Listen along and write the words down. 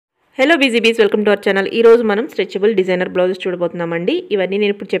Hello బిజీబీస్ welcome to our channel. ఈ రోజు మనం స్ట్రెచబుల్ డిజైనర్ బ్లౌజెస్ చూడబోతున్నామండి. ఇవన్నీ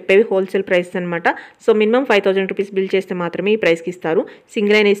నేను ఇప్పుడు చెప్పేవి హోల్సేల్ ప్రైస్ అనమాట. సో మినిమం 5000 రూపీస్ బిల్ చేస్తే మాత్రమే ఈ ప్రైస్కి ఇస్తారు.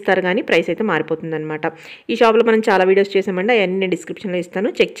 సింగిల్ అయినా ఇస్తారు కానీ ప్రైస్ అయితే మారిపోతుంది అనమాట. ఈ షాప్లో మనం చాలా వీడియోస్ చేసామండి, అవన్నీ నేను డిస్క్రిప్షన్లో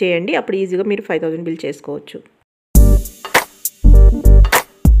ఇస్తాను, చెక్ చేయండి. అప్పుడు ఈజీగా మీరు 5000 బిల్ చేసుకోవచ్చు.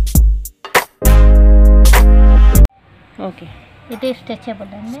 ఓకే, ఇది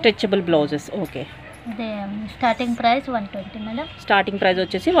స్ట్రెచబుల్ అండి, stretchable blouses. Okay, starting price 120 madam. Starting price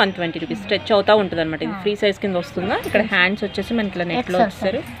వచ్చేసి 120 రూపీస్. స్ట్రెచ్ అవుతా ఉంటుంది అనమాట. ఇది ఫ్రీ సైజ్ కింద వస్తుందా. ఇక్కడ హ్యాండ్స్ వచ్చేసి మనకి ఇలా నెట్లో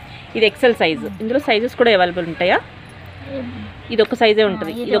వచ్చారు. ఇది ఎక్సెల్ సైజ్. ఇందులో సైజెస్ కూడా అవైలబుల్ ఉంటాయా? ఇది ఒక సైజే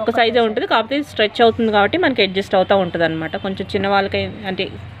ఉంటుంది, ఇది ఒక సైజే ఉంటుంది. కాకపోతే స్ట్రెచ్ అవుతుంది కాబట్టి మనకి అడ్జస్ట్ అవుతూ ఉంటుంది అనమాట. కొంచెం చిన్న వాళ్ళకి అంటే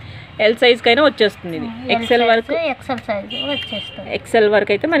ఎల్ సైజ్కైనా వచ్చేస్తుంది. ఇది ఎక్సెల్ వరకు, ఎక్సెల్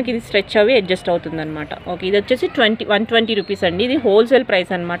వరకు అయితే మనకి ఇది స్ట్రెచ్ అవి అడ్జస్ట్ అవుతుంది అనమాట. ఓకే, ఇది వచ్చేసి 120 రూపీస్ అండి. ఇది హోల్సేల్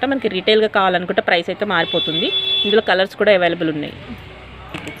ప్రైస్ అనమాట. మనకి రీటైల్గా కావాలనుకుంటే ప్రైస్ అయితే మారిపోతుంది. ఇందులో కలర్స్ కూడా అవైలబుల్ ఉన్నాయి.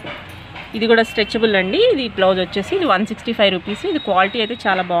 ఇది కూడా స్ట్రెచబుల్ అండి. ఇది బ్లౌజ్ వచ్చేసి ఇది 165 రూపీస్. ఇది క్వాలిటీ అయితే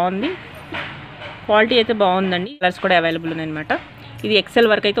చాలా బాగుంది, క్వాలిటీ అయితే బాగుందండి. కలర్స్ కూడా అవైలబుల్ ఉన్నాయి అనమాట. ఇది ఎక్సెల్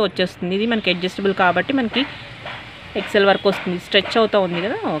వరకు అయితే వచ్చేస్తుంది. ఇది మనకి అడ్జస్టబుల్ కాబట్టి మనకి ఎక్సెల్ వరకు వస్తుంది. స్ట్రెచ్ అవుతూ ఉంది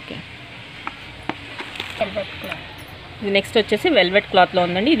కదా. ఓకే, ఇది నెక్స్ట్ వచ్చేసి వెల్వెట్ క్లాత్లో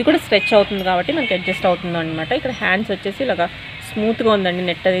ఉందండి. ఇది కూడా స్ట్రెచ్ అవుతుంది కాబట్టి మనకి అడ్జస్ట్ అవుతుంది అనమాట. ఇక్కడ హ్యాండ్స్ వచ్చేసి ఇలాగా స్మూత్గా ఉందండి.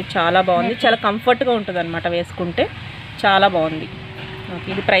 నెట్ అది చాలా బాగుంది, చాలా కంఫర్ట్గా ఉంటుంది అనమాట. వేసుకుంటే చాలా బాగుంది. ఓకే,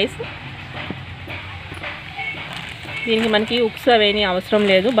 ఇది ప్రైస్. దీనికి మనకి ఉక్స్ అవేమీ అవసరం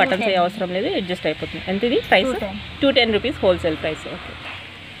లేదు, బటన్స్ ఏ అవసరం లేదు, అడ్జస్ట్ అయిపోతుంది. ఎంత ఇది price? 210 rupees wholesale price. Okay,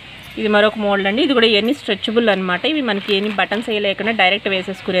 ఇది మరొక మోడల్ అండి. ఇది కూడా ఇవన్నీ స్ట్రెచబుల్ అనమాట. ఇవి మనకి ఏమి బటన్స్ వేయలేకుండా డైరెక్ట్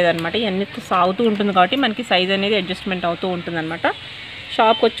వేసేసుకునేది అనమాట. ఇవన్నీ సాగుతూ ఉంటుంది కాబట్టి మనకి సైజ్ అనేది అడ్జస్ట్మెంట్ అవుతూ ఉంటుంది అనమాట.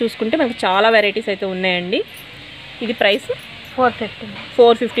 షాప్కి వచ్చి చూసుకుంటే మనకి చాలా వెరైటీస్ అయితే ఉన్నాయండి. ఇది ప్రైస్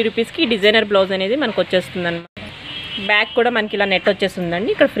 450 రూపీస్కి డిజైనర్ బ్లౌజ్ అనేది మనకు వచ్చేస్తుంది అనమాట. బ్యాక్ కూడా మనకి ఇలా నెట్ వచ్చేస్తుందండి.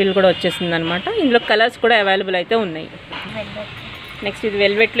 ఇక్కడ ఫ్రిల్ కూడా వచ్చేస్తుంది అనమాట. ఇందులో కలర్స్ కూడా అవైలబుల్ అయితే ఉన్నాయి. నెక్స్ట్ ఇది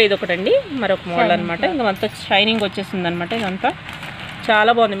వెల్వెట్లో ఇది ఒకటండి, మరొక మోడల్ అనమాట. ఇంకా అంతా షైనింగ్ వచ్చేస్తుంది అనమాట. ఇదంతా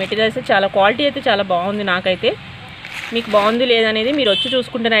చాలా బాగుంది. మెటీరియల్స్ చాలా క్వాలిటీ అయితే చాలా బాగుంది. నాకైతే మీకు బాగుంది లేదనేది మీరు వచ్చి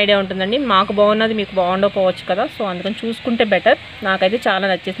చూసుకుంటేనే ఐడియా ఉంటుందండి. మాకు బాగున్నది మీకు బాగుండకపోవచ్చు కదా, సో అందుకని చూసుకుంటే బెటర్. నాకైతే చాలా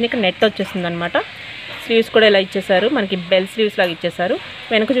నచ్చేసింది. ఇక్కడ నెట్ వచ్చేసింది అనమాట. స్లీవ్స్ కూడా ఇలా ఇచ్చేసారు, మనకి బెల్ స్లీవ్స్ లాగా ఇచ్చేసారు.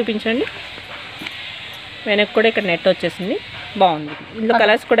 వెనక చూపించండి. వెనక కూడా ఇక్కడ నెట్ వచ్చేసింది, బాగుంది. ఇందులో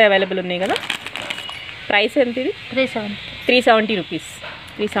కలర్స్ కూడా అవైలబుల్ ఉన్నాయి కదా. ప్రైస్ ఎంత ఇది? 370 రూపీస్.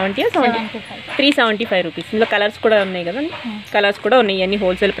 375 రూపీస్. ఇందులో కలర్స్ కూడా ఉన్నాయి కదండి, కలర్స్ కూడా ఉన్నాయి. ఇవన్నీ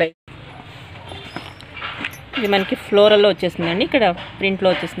హోల్సేల్ ప్రైస్. ఇది మనకి ఫ్లోరల్లో వచ్చేసిందండి. ఇక్కడ ప్రింట్లో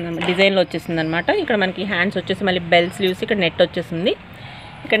వచ్చేసింది, డిజైన్లో వచ్చేసింది అనమాట. ఇక్కడ మనకి హ్యాండ్స్ వచ్చేసి మళ్ళీ బెల్ స్లీవ్స్, ఇక్కడ నెట్ వచ్చేసింది.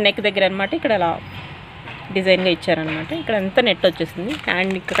 ఇక్కడ నెక్ దగ్గర అనమాట ఇక్కడ అలా డిజైన్గా ఇచ్చారనమాట. ఇక్కడ అంతా నెట్ వచ్చేసింది.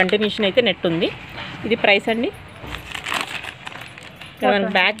 హ్యాండ్ ఇక్కడ కంటిన్యూషన్ అయితే నెట్ ఉంది. ఇది ప్రైస్ అండి. ఇక్కడ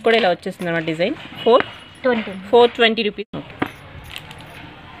మనకి బ్యాక్ కూడా ఇలా వచ్చేసింది అనమాట. Design 420 rupees. ఓకే,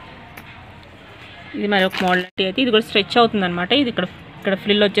 ఇది మరి ఒక మోడల్ అయితే ఇది కూడా స్ట్రెచ్ అవుతుంది అనమాట. ఇది ఇక్కడ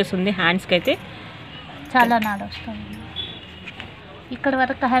ఫ్రిల్ వచ్చేస్తుంది హ్యాండ్స్కి అయితే. చాలా నడుస్తుంది, ఇక్కడ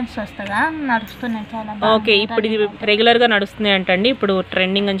వరకు హ్యాండ్స్ వస్తుందా? నడుస్తున్నాయి చాలా. ఓకే, ఇప్పుడు ఇది రెగ్యులర్గా నడుస్తున్నాయి అంటండి. ఇప్పుడు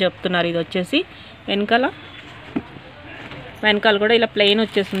ట్రెండింగ్ అని చెప్తున్నారు. ఇది వచ్చేసి వెనకాల కూడా ఇలా ప్లెయిన్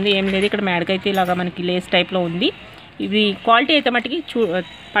వచ్చేస్తుంది, ఏం లేదు. ఇక్కడ మేడకైతే ఇలాగా మనకి లేస్ టైప్లో ఉంది. ఇది క్వాలిటీ అయితే మటుకి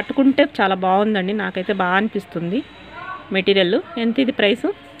పట్టుకుంటే చాలా బాగుందండి. నాకైతే బాగా అనిపిస్తుంది మెటీరియల్. ఎంత ఇది ప్రైస్?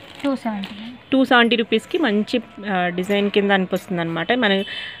 270 రూపీస్కి మంచి డిజైన్ కింద అనిపిస్తుంది అనమాట. మన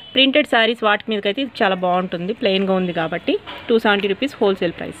ప్రింటెడ్ శారీస్ వాటి మీదకైతే ఇది చాలా బాగుంటుంది. ప్లెయిన్గా ఉంది కాబట్టి 270 రూపీస్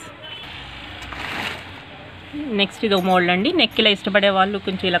హోల్సేల్ ప్రైస్. నెక్స్ట్ ఇది ఒక మోడల్ అండి. నెక్ ఇలా ఇష్టపడే వాళ్ళు,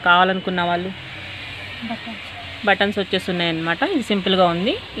 కొంచెం ఇలా కావాలనుకున్న వాళ్ళు బటన్స్ వచ్చేస్తున్నాయి అనమాట. ఇది సింపుల్గా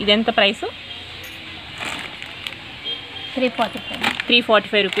ఉంది. ఇది ఎంత ప్రైస్?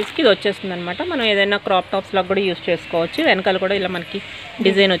 345 రూపీస్కి ఇది వచ్చేస్తుంది అనమాట. మనం ఏదైనా క్రాప్ టాప్స్లో కూడా యూస్ చేసుకోవచ్చు. వెనకాల కూడా ఇలా మనకి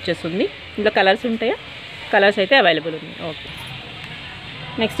డిజైన్ వచ్చేస్తుంది. ఇందులో కలర్స్ ఉంటాయా? కలర్స్ అయితే అవైలబుల్ ఉంది. ఓకే,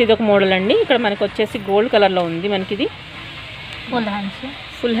 నెక్స్ట్ ఇది ఒక మోడల్ అండి. ఇక్కడ మనకు వచ్చేసి గోల్డ్ కలర్లో ఉంది. మనకి ఇది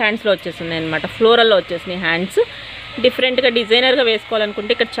ఫుల్ హ్యాండ్స్లో వచ్చేస్తున్నాయి అనమాట. ఫ్లోరల్లో వచ్చేసినాయి హ్యాండ్స్. డిఫరెంట్గా డిజైనర్గా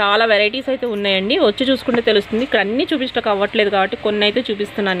వేసుకోవాలనుకుంటే ఇక్కడ చాలా వెరైటీస్ అయితే ఉన్నాయండి. వచ్చి చూసుకుంటే తెలుస్తుంది. ఇక్కడ అన్నీ చూపించడానికి అవ్వట్లేదు కాబట్టి కొన్ని అయితే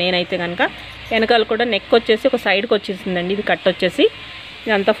చూపిస్తున్నాను నేనైతే కనుక. వెనకాల కూడా నెక్ వచ్చేసి ఒక సైడ్కి వచ్చేసిందండి. ఇది కట్ వచ్చేసి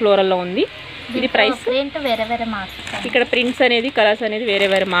ఇదంతా ఫ్లోరల్లో ఉంది. ఇది ప్రైస్ ఇక్కడ ప్రింట్స్ అనేది, కలర్స్ అనేది వేరే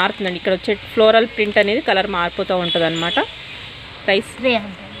వేరే మారుతుందండి. ఇక్కడ వచ్చే ఫ్లోరల్ ప్రింట్ అనేది కలర్ మారిపోతూ ఉంటుంది అనమాట. ప్రైస్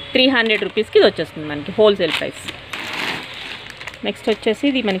 300 రూపీస్కి ఇది వచ్చేస్తుంది మనకి హోల్సేల్ ప్రైస్. నెక్స్ట్ వచ్చేసి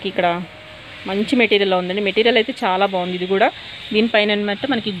ఇది మనకి ఇక్కడ మంచి మెటీరియల్లో ఉందండి. మెటీరియల్ అయితే చాలా బాగుంది. ఇది కూడా దీనిపైన అనమాట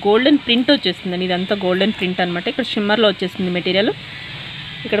మనకి గోల్డెన్ ప్రింట్ వచ్చేస్తుందండి. ఇదంతా గోల్డెన్ ప్రింట్ అనమాట. ఇక్కడ షిమ్మర్లో వచ్చేస్తుంది మెటీరియల్.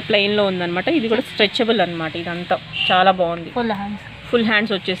 ఇక్కడ ప్లెయిన్లో ఉందన్నమాట. ఇది కూడా స్ట్రెచబుల్ అనమాట. ఇదంతా చాలా బాగుంది. ఫుల్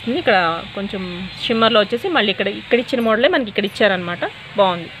హ్యాండ్స్ వచ్చేస్తుంది. ఇక్కడ కొంచెం షిమ్మర్లో వచ్చేసి మళ్ళీ ఇక్కడ ఇచ్చిన మోడలే మనకి ఇక్కడ ఇచ్చారనమాట.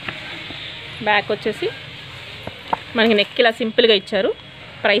 బాగుంది. బ్యాక్ వచ్చేసి మనకి నెక్ ఇలా సింపుల్గా ఇచ్చారు.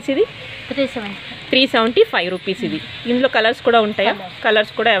 ప్రైస్ ఇది 375 రూపీస్. ఇది ఇందులో కలర్స్ కూడా ఉంటాయా?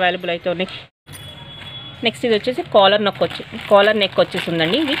 కలర్స్ కూడా అవైలబుల్ అయితే ఉన్నాయి. నెక్స్ట్ ఇది వచ్చేసి కాలర్ నెక్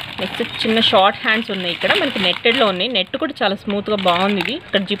వచ్చేసిందండి. ఇది నెక్స్ట్ చిన్న షార్ట్ హ్యాండ్స్ ఉన్నాయి. ఇక్కడ మనకి నెట్టెడ్లో ఉన్నాయి. నెట్ కూడా చాలా స్మూత్గా బాగుంది. ఇది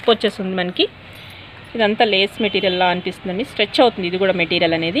ఇక్కడ జిప్ వచ్చేస్తుంది మనకి. ఇదంతా లేస్ మెటీరియల్లా అనిపిస్తుందండి. స్ట్రెచ్ అవుతుంది ఇది కూడా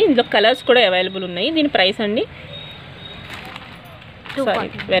మెటీరియల్ అనేది. ఇందులో కలర్స్ కూడా అవైలబుల్ ఉన్నాయి. దీని ప్రైస్ అండి సారీ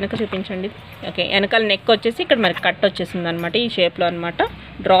వెనక చూపించండి. ఓకే, వెనకాల నెక్ వచ్చేసి ఇక్కడ మనకి కట్ వచ్చేసింది అనమాట. ఈ షేప్లో అనమాట,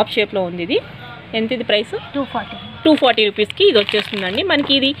 డ్రాప్ షేప్లో ఉంది. ఇది ఎంత? ఇది ప్రైస్ 240 రూపీస్కి ఇది వచ్చేస్తుందండి.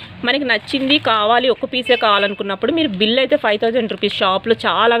 మనకి నచ్చింది కావాలి, ఒక్క పీసే కావాలనుకున్నప్పుడు మీరు బిల్ అయితే 5000 రూపీస్. షాప్లో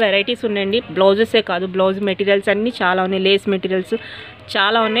చాలా వెరైటీస్ ఉన్నాయండి. బ్లౌజెసే కాదు, బ్లౌజ్ మెటీరియల్స్ అన్నీ చాలా ఉన్నాయి. లేస్ మెటీరియల్స్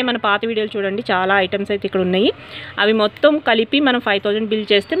చాలా ఉన్నాయి. మన పాత వీడియోలు చూడండి, చాలా ఐటమ్స్ అయితే ఇక్కడ ఉన్నాయి. అవి మొత్తం కలిపి మనం 5000 బిల్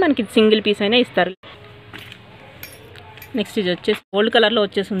చేస్తే మనకి సింగిల్ పీస్ అయినా ఇస్తారు. నెక్స్ట్ ఇది వచ్చేసి గోల్డ్ కలర్లో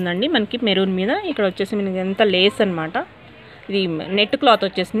వచ్చేసిందండి మనకి మెరూన్ మీద. ఇక్కడ వచ్చేసి మనకి ఎంత లేస్ అనమాట. ఇది నెట్ క్లాత్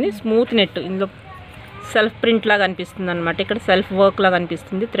వచ్చేసింది, స్మూత్ నెట్. ఇందులో సెల్ఫ్ ప్రింట్ లాగా అనిపిస్తుంది అనమాట. ఇక్కడ సెల్ఫ్ వర్క్ లాగా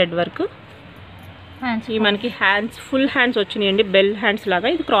అనిపిస్తుంది, థ్రెడ్ వర్క్. ఈ మనకి హ్యాండ్స్ ఫుల్ హ్యాండ్స్ వచ్చినాయండి, బెల్ హ్యాండ్స్ లాగా.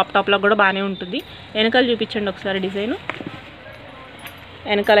 ఇది క్రాప్ టాప్ లాగా కూడా బాగానే ఉంటుంది. వెనకాల చూపించండి ఒకసారి డిజైన్.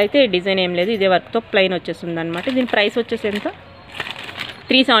 వెనకాల అయితే డిజైన్ ఏం లేదు, ఇదే వర్క్తో ప్లెయిన్ వచ్చేస్తుంది అనమాట. దీని ప్రైస్ వచ్చేసి ఎంత?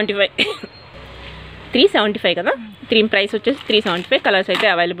 375 కదా. దీని ప్రైస్ వచ్చేసి 375. కలర్స్ అయితే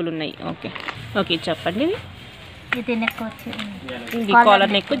అవైలబుల్ ఉన్నాయి. ఓకే చెప్పండి. ఇది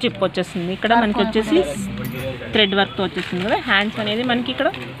కాలర్ నెక్ జిప్ వచ్చేస్తుంది. ఇక్కడ మనకి వచ్చేసి థ్రెడ్ వర్క్తో వచ్చేస్తుంది కదా. హ్యాండ్స్ అనేది మనకి ఇక్కడ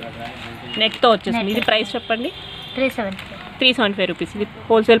నెట్తో వచ్చేస్తుంది. ఇది ప్రైస్ చెప్పండి. 375 రూపీస్. ఇది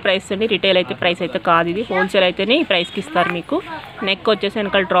హోల్సేల్ ప్రైస్ అండి, రిటైల్ అయితే ప్రైస్ అయితే కాదు. ఇది హోల్సేల్ అయితేనే ఈ ప్రైస్కి ఇస్తారు మీకు. నెక్ వచ్చేసి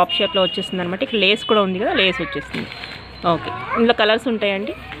వెనకాల డ్రాప్ షేప్లో వచ్చేస్తుంది అనమాట. ఇక్కడ లేస్ కూడా ఉంది కదా, లేస్ వచ్చేస్తుంది. ఓకే, ఇందులో కలర్స్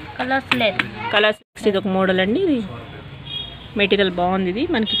ఉంటాయండి? కలర్స్ ఇది ఒక మోడల్ అండి. ఇది మెటీరియల్ బాగుంది. ఇది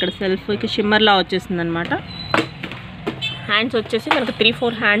మనకి ఇక్కడ సెల్ఫ్ షిమ్మర్లా వచ్చేస్తుంది అనమాట. హ్యాండ్స్ వచ్చేసి మనకి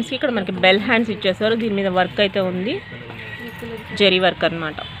 3-4 హ్యాండ్స్కి ఇక్కడ మనకి బెల్ హ్యాండ్స్ ఇచ్చేసారు. దీని మీద వర్క్ అయితే ఉంది, జెరీ వర్క్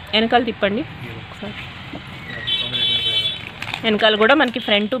అనమాట. వెనకాల తిప్పండి ఒకసారి. వెనకాల కూడా మనకి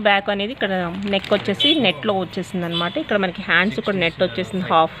ఫ్రంట్ బ్యాక్ అనేది ఇక్కడ నెక్ వచ్చేసి నెట్లో వచ్చేసింది అనమాట. ఇక్కడ మనకి హ్యాండ్స్ కూడా నెట్ వచ్చేసింది,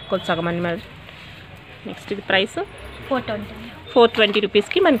 హాఫ్ సగం అని. నెక్స్ట్ ఇది ప్రైస్ 420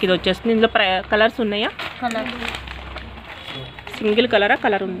 రూపీస్కి మనకి ఇది వచ్చేస్తుంది. ఇందులో కలర్స్ ఉన్నాయా? సింగిల్ కలరా?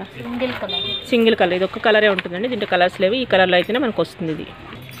 కలర్ ఉందా? Single colour. ఇది ఒక్క కలరే ఉంటుందండి, దీంట్లో కలర్స్ లేవు. ఈ కలర్లో అయితేనే మనకు వస్తుంది ఇది.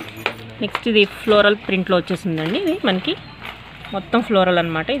 నెక్స్ట్ ఇది ఫ్లోరల్ ప్రింట్లో వచ్చేసిందండి. ఇది మనకి మొత్తం ఫ్లోరల్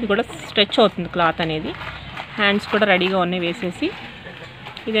అనమాట. ఇది కూడా స్ట్రెచ్ అవుతుంది క్లాత్ అనేది. హ్యాండ్స్ కూడా రెడీగా ఉన్నాయి వేసేసి.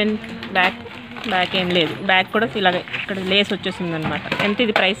 ఇదేం బ్యాక్ ఏం లేదు, బ్యాక్ కూడా ఇలాగే ఇక్కడ లేస్ వచ్చేసింది అనమాట. ఎంత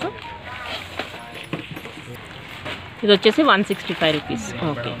ఇది ప్రైస్? ఇది వచ్చేసి 165 రూపీస్.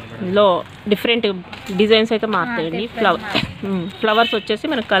 ఓకే, ఇందులో డిఫరెంట్ డిజైన్స్ అయితే మారుతాయండి. ఫ్లవర్స్ వచ్చేసి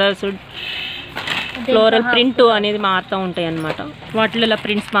మనకు కలర్స్, ఫ్లోరల్ ప్రింట్ అనేది మారుతూ ఉంటాయి అన్నమాట. వాటిలో ఇలా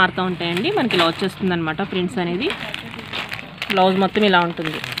ప్రింట్స్ మారుతూ ఉంటాయండి. మనకి ఇలా వచ్చేస్తుంది అనమాట ప్రింట్స్ అనేది. బ్లౌజ్ మొత్తం ఇలా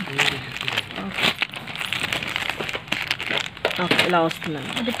ఉంటుంది. ఓకే, ఇలా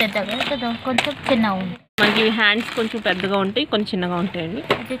వస్తుందండి. ఇది పెద్దగా కొంచెం చిన్నగా ఉంది. మనకి హ్యాండ్స్ కొంచెం పెద్దగా ఉంటాయి, కొంచెం చిన్నగా ఉంటాయండి.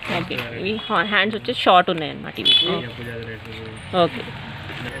 ఓకే, ఇవి హ్యాండ్స్ వచ్చేసి షార్ట్ ఉన్నాయి అన్నమాట ఇవి. ఓకే,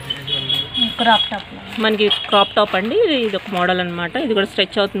 మనకి క్రాప్ టాప్ అండి. ఇది ఒక మోడల్ అనమాట. ఇది కూడా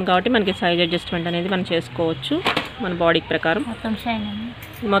స్ట్రెచ్ అవుతుంది కాబట్టి మనకి సైజ్ అడ్జస్ట్మెంట్ అనేది మనం చేసుకోవచ్చు మన బాడీకి ప్రకారం.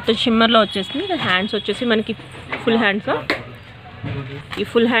 మొత్తం షిమ్మర్లో వచ్చేసింది. హ్యాండ్స్ వచ్చేసి మనకి ఫుల్ హ్యాండ్స్, ఈ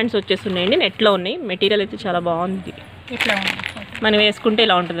ఫుల్ హ్యాండ్స్ వచ్చేసి ఉన్నాయండి, నెట్లో ఉన్నాయి. మెటీరియల్ అయితే చాలా బాగుంది. మనం వేసుకుంటే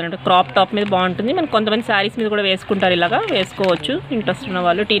ఇలా ఉంటుంది అన్నమాట. క్రాప్ టాప్ మీద బాగుంటుంది. మనకు కొంతమంది శారీస్ మీద కూడా వేసుకుంటారు, ఇలాగా వేసుకోవచ్చు. ఇంట్రెస్ట్ ఉన్న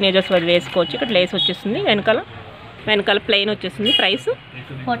వాళ్ళు, టీనేజర్స్ వాళ్ళు వేసుకోవచ్చు. ఇక్కడ లేస్ వచ్చేస్తుంది, వెనకాల ప్లెయిన్ వచ్చేస్తుంది. ప్రైస్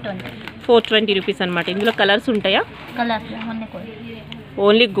 420 రూపీస్ అనమాట. ఇందులో కలర్స్ ఉంటాయా?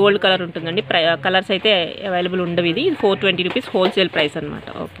 ఓన్లీ గోల్డ్ కలర్ ఉంటుందండి. కలర్స్ అయితే అవైలబుల్ ఉండవు. ఇది 420 రూపీస్ హోల్సేల్ ప్రైస్ అనమాట.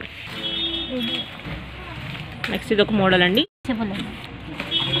 ఓకే, నెక్స్ట్ ఇది ఒక మోడల్ అండి.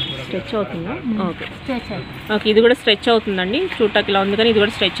 స్ట్రెచ్ అవుతుందా? ఓకే ఓకే, ఇది కూడా స్ట్రెచ్ అవుతుందండి. చూడటానికి ఇలా ఉంది కానీ ఇది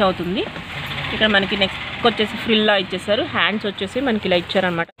కూడా స్ట్రెచ్ అవుతుంది. ఇక్కడ మనకి నెక్స్ట్ వచ్చేసి ఫ్రిల్లా ఇచ్చేసారు. హ్యాండ్స్ వచ్చేసి మనకి ఇలా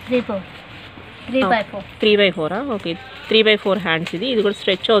ఇచ్చారనమాట. 3/4. Okay, 3/4 hands. ఇది కూడా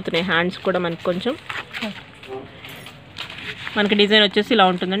స్ట్రెచ్ అవుతున్నాయి హ్యాండ్స్ కూడా మనకి కొంచెం. మనకి డిజైన్ వచ్చేసి ఇలా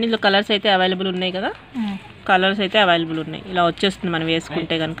ఉంటుందండి. ఇందులో కలర్స్ అయితే అవైలబుల్ ఉన్నాయి కదా. కలర్స్ అయితే అవైలబుల్ ఉన్నాయి. ఇలా వచ్చేస్తుంది మనం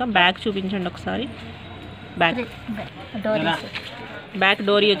వేసుకుంటే కనుక. బ్యాక్ చూపించండి ఒకసారి. బ్యాక్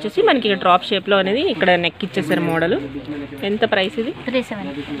డోరీ వచ్చేసి మనకి ఇక్కడ డ్రాప్ షేప్లో అనేది ఇక్కడ నెక్ ఇచ్చేసారు మోడల్. ఎంత ప్రైస్ ఇది?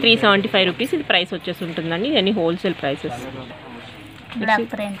 375 రూపీస్ ఇది ప్రైస్ వచ్చేసి ఉంటుందండి. ఇవన్నీ హోల్సేల్ ప్రైసెస్.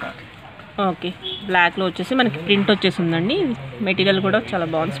 ఓకే, బ్లాక్లో వచ్చేసి మనకి ప్రింట్ వచ్చేసిందండి. మెటీరియల్ కూడా చాలా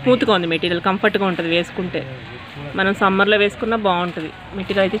బాగుంది, స్మూత్గా ఉంది మెటీరియల్, కంఫర్ట్గా ఉంటుంది వేసుకుంటే. మనం సమ్మర్లో వేసుకున్నా బాగుంటుంది.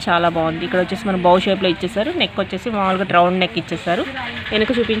 మెటీరియల్ అయితే చాలా బాగుంది. ఇక్కడ వచ్చేసి మనం బౌ షేప్లో ఇచ్చేసారు. నెక్ వచ్చేసి మామూలుగా రౌండ్ నెక్ ఇచ్చేసారు.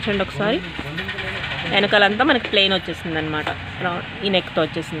 వెనక చూపించండి ఒకసారి. వెనకాలంతా మనకి ప్లెయిన్ వచ్చేసింది అనమాట, ఈ నెక్తో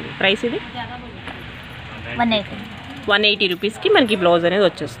వచ్చేసింది. ప్రైస్ ఇది 180 రూపీస్కి మనకి బ్లౌజ్ అనేది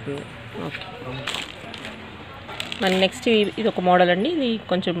వచ్చేస్తుంది. ఓకే, మళ్ళీ నెక్స్ట్ ఇది ఒక మోడల్ అండి. ఇది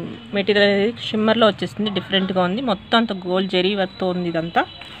కొంచెం మెటీరియల్ అనేది షిమ్మర్లో వచ్చేస్తుంది, డిఫరెంట్గా ఉంది. మొత్తం అంత గోల్డ్ జరీ వర్క్తో ఉంది ఇదంతా.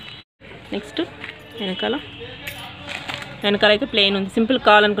 నెక్స్ట్ వెనకాల అయితే ప్లెయిన్ ఉంది. సింపుల్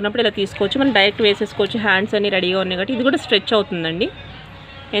కావాలనుకున్నప్పుడు ఇలా తీసుకోవచ్చు, మనం డైరెక్ట్ వేసేసుకోవచ్చు. హ్యాండ్స్ అన్ని రెడీగా ఉన్నాయి కాబట్టి ఇది కూడా స్ట్రెచ్ అవుతుందండి.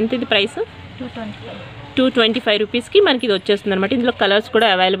 ఎంత ఇది ప్రైస్? 225 రూపీస్కి మనకి ఇది వచ్చేస్తుంది అనమాట. ఇందులో కలర్స్ కూడా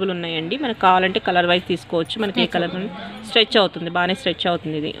అవైలబుల్ ఉన్నాయండి. మనకు కావాలంటే కలర్ వైజ్ తీసుకోవచ్చు. మనకి ఏ కలర్ స్ట్రెచ్ అవుతుంది, బాగానే స్ట్రెచ్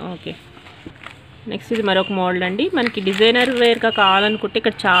అవుతుంది ఇది. ఓకే, నెక్స్ట్ ఇది మరొక మోడల్ అండి. మనకి డిజైనర్ వేర్గా కావాలనుకుంటే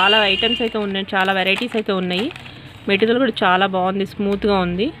ఇక్కడ చాలా ఐటమ్స్ అయితే ఉన్నాయి, చాలా వెరైటీస్ అయితే ఉన్నాయి. మెటీరియల్ కూడా చాలా బాగుంది, స్మూత్గా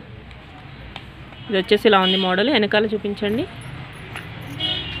ఉంది. ఇది వచ్చేసి ఇలా ఉంది మోడల్. వెనకాల చూపించండి.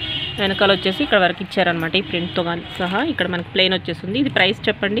 వెనకాల వచ్చేసి ఇక్కడ వరకు ఇచ్చారనమాట ఈ ప్రింట్తో కానీ సహా. ఇక్కడ మనకి ప్లెయిన్ వచ్చేస్తుంది. ఇది ప్రైస్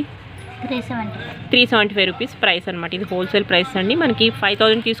చెప్పండి. 375 రూపీస్ ప్రైస్ అనమాట. ఇది హోల్సేల్ ప్రైస్ అండి. మనకి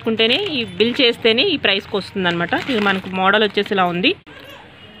 5000 తీసుకుంటేనే ఈ బిల్ చేస్తేనే ఈ ప్రైస్కి వస్తుంది అనమాట. ఇది మనకు మోడల్ వచ్చేసి ఇలా ఉంది.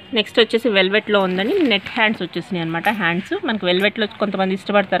 నెక్స్ట్ వచ్చేసి వెల్వెట్లో ఉందండి. నెట్ హ్యాండ్స్ వచ్చేసినాయి అనమాట. హ్యాండ్స్ మనకి వెల్వెట్లో కొంతమంది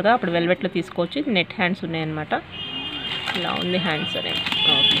ఇష్టపడతారు కదా, అప్పుడు వెల్వెట్లో తీసుకోవచ్చు. ఇది నెట్ హ్యాండ్స్ ఉన్నాయన్నమాట. ఇలా ఉంది హ్యాండ్స్ అనేది.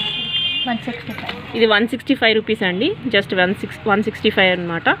 ఓకే, ఇది 165 రూపీస్ అండి. జస్ట్ 165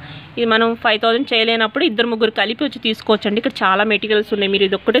 అనమాట. ఇది మనం 5000 చేయలేనప్పుడు ఇద్దరు ముగ్గురు కలిపి వచ్చి తీసుకోవచ్చు అండి. ఇక్కడ చాలా మెటీరియల్స్ ఉన్నాయి, మీరు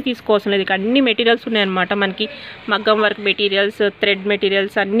ఇది ఒక్కటే తీసుకోవాల్సిన లేదు. ఇక్కడ అన్ని మెటీరియల్స్ ఉన్నాయన్నమాట. మనకి మగ్గం వర్క్ మెటీరియల్స్, థ్రెడ్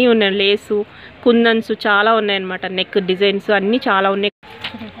మెటీరియల్స్ అన్నీ ఉన్నాయి. లేసు, కుందన్స్ చాలా ఉన్నాయన్నమాట. నెక్ డిజైన్స్ అన్నీ చాలా ఉన్నాయి.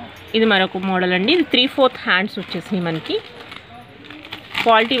 ఇది మరొక మోడల్ అండి. ఇది 3/4 హ్యాండ్స్ వచ్చేసినాయి మనకి.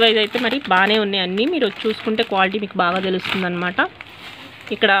 క్వాలిటీ వైజ్ అయితే మరి బాగానే ఉన్నాయి అన్నీ. మీరు చూసుకుంటే క్వాలిటీ మీకు బాగా తెలుస్తుంది అనమాట.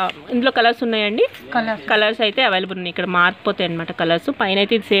 ఇక్కడ ఇందులో కలర్స్ ఉన్నాయండి. కలర్స్ అయితే అవైలబుల్ ఉన్నాయి. ఇక్కడ మారిపోతాయి అనమాట కలర్స్. పైన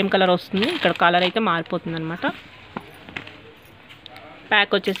అయితే ఇది సేమ్ కలర్ వస్తుంది, ఇక్కడ కలర్ అయితే మారిపోతుంది అనమాట.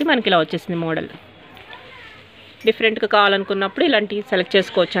 ప్యాక్ వచ్చేసి మనకి ఇలా వచ్చేసింది మోడల్. డిఫరెంట్గా కావాలనుకున్నప్పుడు ఇలాంటివి సెలెక్ట్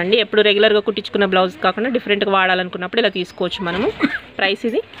చేసుకోవచ్చు అండి. ఎప్పుడు రెగ్యులర్గా కుట్టించుకున్న బ్లౌజ్ కాకుండా డిఫరెంట్గా వాడాలనుకున్నప్పుడు ఇలా తీసుకోవచ్చు మనము. ప్రైస్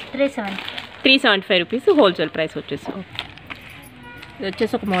ఇది 375 రూపీస్ హోల్సేల్ ప్రైస్ వచ్చేసి. ఇది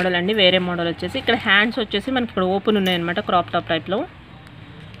వచ్చేసి ఒక మోడల్ అండి, వేరే మోడల్ వచ్చేసి. ఇక్కడ హ్యాండ్స్ వచ్చేసి మనకి ఇక్కడ ఓపెన్ ఉన్నాయన్నమాట, క్రాప్ టాప్ టైప్లో.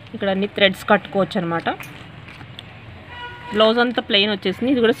 ఇక్కడ అన్ని థ్రెడ్స్ కట్టుకోవచ్చు అనమాట. బ్లౌజ్ అంతా ప్లెయిన్ వచ్చేసింది.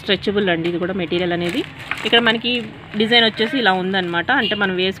 ఇది కూడా స్ట్రెచబుల్ అండి. ఇది కూడా మెటీరియల్ అనేది ఇక్కడ మనకి డిజైన్ వచ్చేసి ఇలా ఉందన్నమాట. అంటే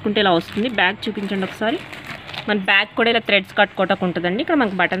మనం వేసుకుంటే ఇలా వస్తుంది. బ్యాక్ చూపించండి ఒకసారి. మన బ్యాక్ కూడా ఇలా థ్రెడ్స్ కట్టుకోవటం ఉంటుందండి. ఇక్కడ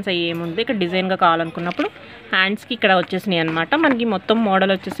మనకి బటన్స్ అవి ఏముంది. ఇక్కడ డిజైన్గా కావాలనుకున్నప్పుడు హ్యాండ్స్కి ఇక్కడ వచ్చేసినాయి అనమాట. మనకి మొత్తం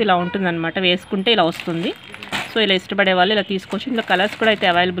మోడల్ వచ్చేసి ఇలా ఉంటుందన్నమాట. వేసుకుంటే ఇలా వస్తుంది. సో ఇలా ఇష్టపడే వాళ్ళు ఇలా తీసుకోవచ్చు. ఇందులో కలర్స్ కూడా అయితే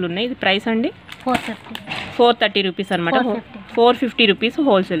అవైలబుల్ ఉన్నాయి. ఇది ప్రైస్ అండి 430 రూపీస్ అనమాట. 450 రూపీస్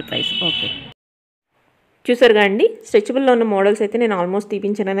హోల్సేల్ ప్రైస్. ఓకే, చూసారుగా అండి. స్ట్రెచబుల్లో ఉన్న మోడల్స్ అయితే నేను ఆల్మోస్ట్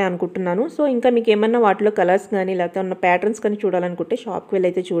తీపించానని అనుకుంటున్నాను. సో ఇంకా మీకు ఏమన్నా వాటిలో కలర్స్ కానీ లేకపోతే ఉన్న ప్యాటర్న్స్ కానీ చూడాలనుకుంటే షాప్కి వెళ్ళి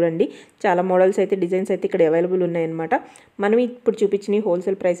అయితే చూడండి. చాలా మోడల్స్ అయితే డిజైన్స్ అయితే ఇక్కడ అవైలబుల్ ఉన్నాయన్నమాట. మనం ఇప్పుడు చూపించిన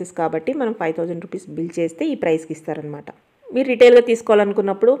హోల్సేల్ ప్రైసెస్ కాబట్టి మనం 5000 రూపీస్ బిల్ చేస్తే ఈ ప్రైస్కి ఇస్తారనమాట. మీరు రిటైల్గా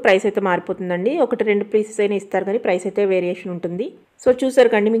తీసుకోవాలనుకున్నప్పుడు ప్రైస్ అయితే మారిపోతుందండి. 1-2 పీసెస్ అయినా ఇస్తారు కానీ ప్రైస్ అయితే వేరియేషన్ ఉంటుంది. సో చూసారు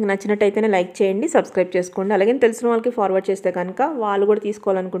కండి, మీకు నచ్చినట్టయితేనే లైక్ చేయండి, సబ్స్క్రైబ్ చేసుకోండి. అలాగే తెలిసిన వాళ్ళకి ఫార్వర్డ్ చేస్తే కనుక వాళ్ళు కూడా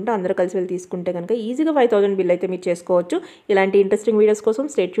తీసుకోవాలనుకుంటే అందరూ కలిసి వెళ్ళి తీసుకుంటే కనుక ఈజీగా 5000 బిల్ అయితే మీరు చేసుకోవచ్చు. ఇలాంటి ఇంట్రెస్టింగ్ వీడియోస్ కోసం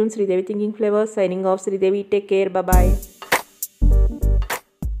stay tune. Sridevi thinking flavours signing off. Sridevi, take care, bye.